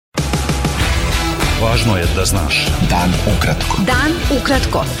Važno je da znaš. Dan ukratko. Dan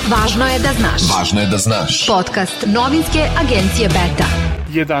ukratko. Važno je da znaš. Važno je da znaš. Podcast novinske agencije Beta.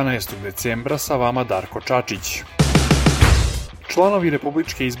 11. decembra sa vama Darko Čačić. Članovi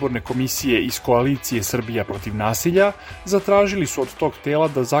Republičke izborne komisije iz koalicije Srbija protiv nasilja zatražili su od tog tela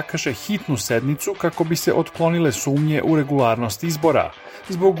da zakaže hitnu sednicu kako bi se otklonile sumnje u regularnost izbora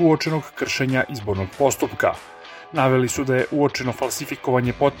zbog uočenog kršenja izbornog postupka. Naveli su da je uočeno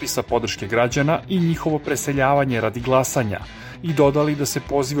falsifikovanje potpisa podrške građana i njihovo preseljavanje radi glasanja i dodali da se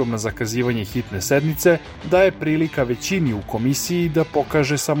pozivom na zakazivanje hitne sednice daje prilika većini u komisiji da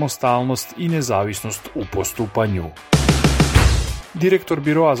pokaže samostalnost i nezavisnost u postupanju. Direktor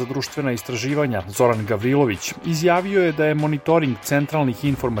Biroa za društvena istraživanja Zoran Gavrilović izjavio je da je monitoring centralnih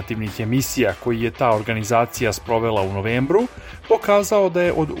informativnih emisija koji je ta organizacija sprovela u novembru pokazao da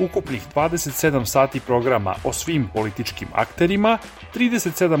je od ukupnih 27 sati programa o svim političkim akterima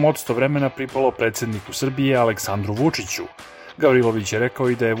 37% vremena pripalo predsjedniku Srbije Aleksandru Vučiću. Gavrilović je rekao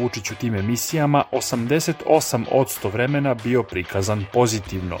i da je Vučić u tim emisijama 88% vremena bio prikazan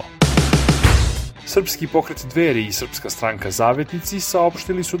pozitivno. Srpski pokret Dveri i Srpska stranka Zavetnici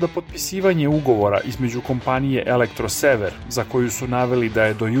saopštili su da potpisivanje ugovora između kompanije Elektrosever, za koju su naveli da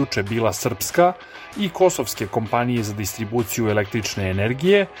je do juče bila srpska, i kosovske kompanije za distribuciju električne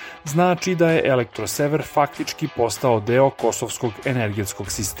energije, znači da je Elektrosever faktički postao deo kosovskog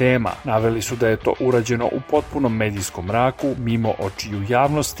energetskog sistema. Naveli su da je to urađeno u potpunom medijskom mraku, mimo očiju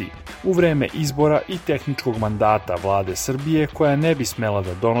javnosti, u vreme izbora i tehničkog mandata vlade Srbije koja ne bi smela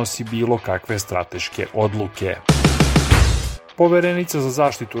da donosi bilo kakve strateške odluke. Poverenica za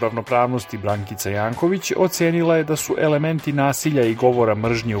zaštitu ravnopravnosti Brankica Janković ocenila je da su elementi nasilja i govora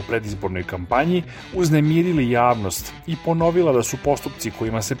mržnje u predizbornoj kampanji uznemirili javnost i ponovila da su postupci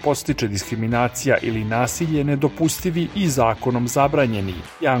kojima se podstiče diskriminacija ili nasilje nedopustivi i zakonom zabranjeni.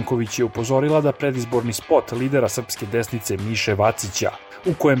 Janković je upozorila da predizborni spot lidera srpske desnice Miše Vacića,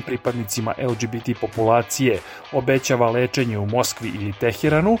 u kojem pripadnicima LGBT populacije obećava lečenje u Moskvi ili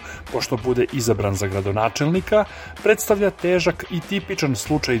Teheranu, pošto bude izabran za gradonačelnika, predstavlja težak i tipičan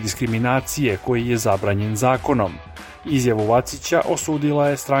slučaj diskriminacije koji je zabranjen zakonom. Izjavu Vacića osudila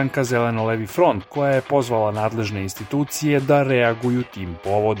je stranka Zeleno-levi front, koja je pozvala nadležne institucije da reaguju tim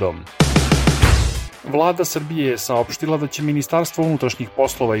povodom. Vlada Srbije je saopštila da će Ministarstvo unutrašnjih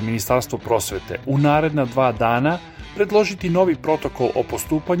poslova i Ministarstvo prosvete u naredna 2 dana predložiti novi protokol o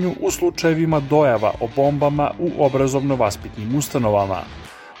postupanju u slučajevima dojava o bombama u obrazovno-vaspitnim ustanovama.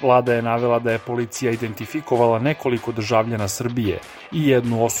 Vlada je navela da je policija identifikovala nekoliko državljana Srbije i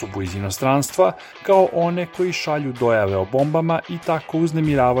jednu osobu iz inostranstva kao one koji šalju dojave o bombama i tako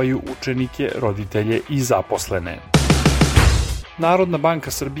uznemiravaju učenike, roditelje i zaposlene. Narodna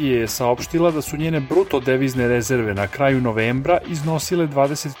banka Srbije je saopštila da su njene bruto devizne rezerve na kraju novembra iznosile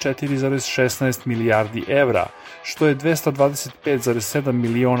 24,16 milijardi evra, što je 225,7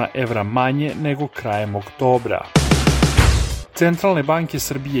 miliona evra manje nego krajem oktobra. Centralne banke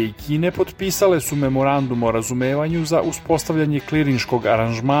Srbije i Kine potpisale su memorandum o razumevanju za uspostavljanje klirinškog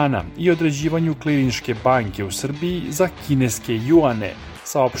aranžmana i određivanju klirinške banke u Srbiji za kineske juane,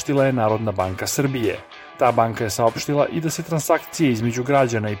 saopštila je Narodna banka Srbije. Ta banka je saopštila i da se transakcije između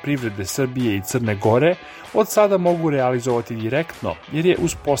građana i privrede Srbije i Crne Gore od sada mogu realizovati direktno, jer je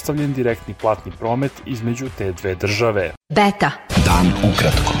uspostavljen direktni platni promet između te dve države. Beta. Dan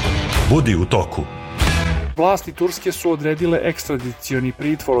ukratko. Budi u toku. Vlasti Turske su odredile ekstradicioni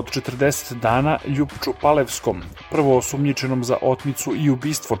pritvor od 40 dana Ljupču Palevskom, prvo osumnjičenom za otmicu i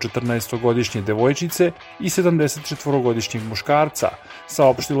ubistvo 14-godišnje devojčice i 74-godišnjeg muškarca,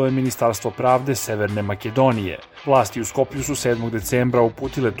 saopštilo je Ministarstvo pravde Severne Makedonije. Vlasti u Skoplju su 7. decembra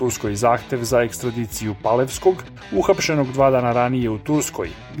uputile Turskoj zahtev za ekstradiciju Palevskog, uhapšenog 2 dana ranije u Turskoj,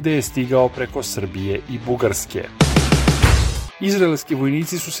 gde je stigao preko Srbije i Bugarske. Izraelski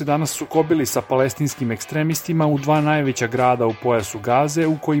vojnici su se danas sukobili sa palestinskim ekstremistima u 2 najveća grada u pojasu Gaze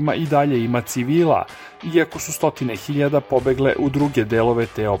u kojima i dalje ima civila, iako su stotine hiljada pobegle u druge delove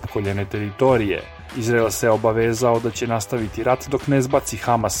te opkoljene teritorije. Izrael se obavezao da će nastaviti rat dok ne zbaci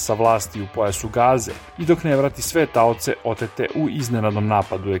Hamas sa vlasti u pojasu Gaze i dok ne vrati sve taoce otete u iznenadnom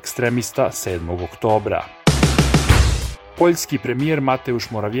napadu ekstremista 7. oktobra. Poljski premijer Mateusz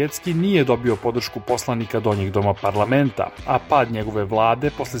Morawiecki nije dobio podršku poslanika Donjeg doma parlamenta, a pad njegove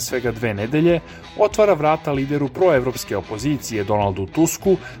vlade posle svega 2 nedelje otvara vrata lideru proevropske opozicije Donaldu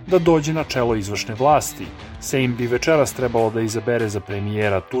Tusku da dođe na čelo izvršne vlasti. Sejm bi večeras trebalo da izabere za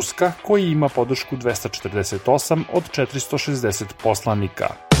premijera Tuska, koji ima podršku 248 od 460 poslanika.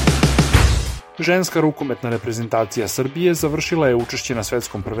 Ženska rukometna reprezentacija Srbije završila je učešće na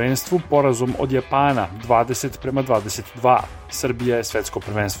svetskom prvenstvu porazom od Japana 20-22. Srbija je svetsko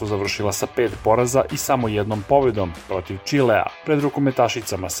prvenstvo završila sa 5 poraza i samo jednom pobedom protiv Čilea. Pred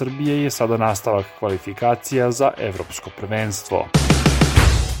rukometašicama Srbije je sada nastavak kvalifikacija za evropsko prvenstvo.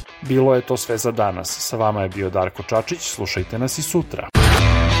 Bilo je to sve za danas. Sa vama je bio Darko Čačić, slušajte nas i sutra.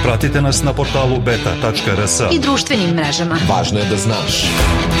 Pratite nas na portalu beta.rs I društvenim mrežama. Važno je da znaš.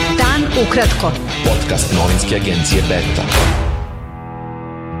 Dan ukratko. Podcast novinske agencije Beta.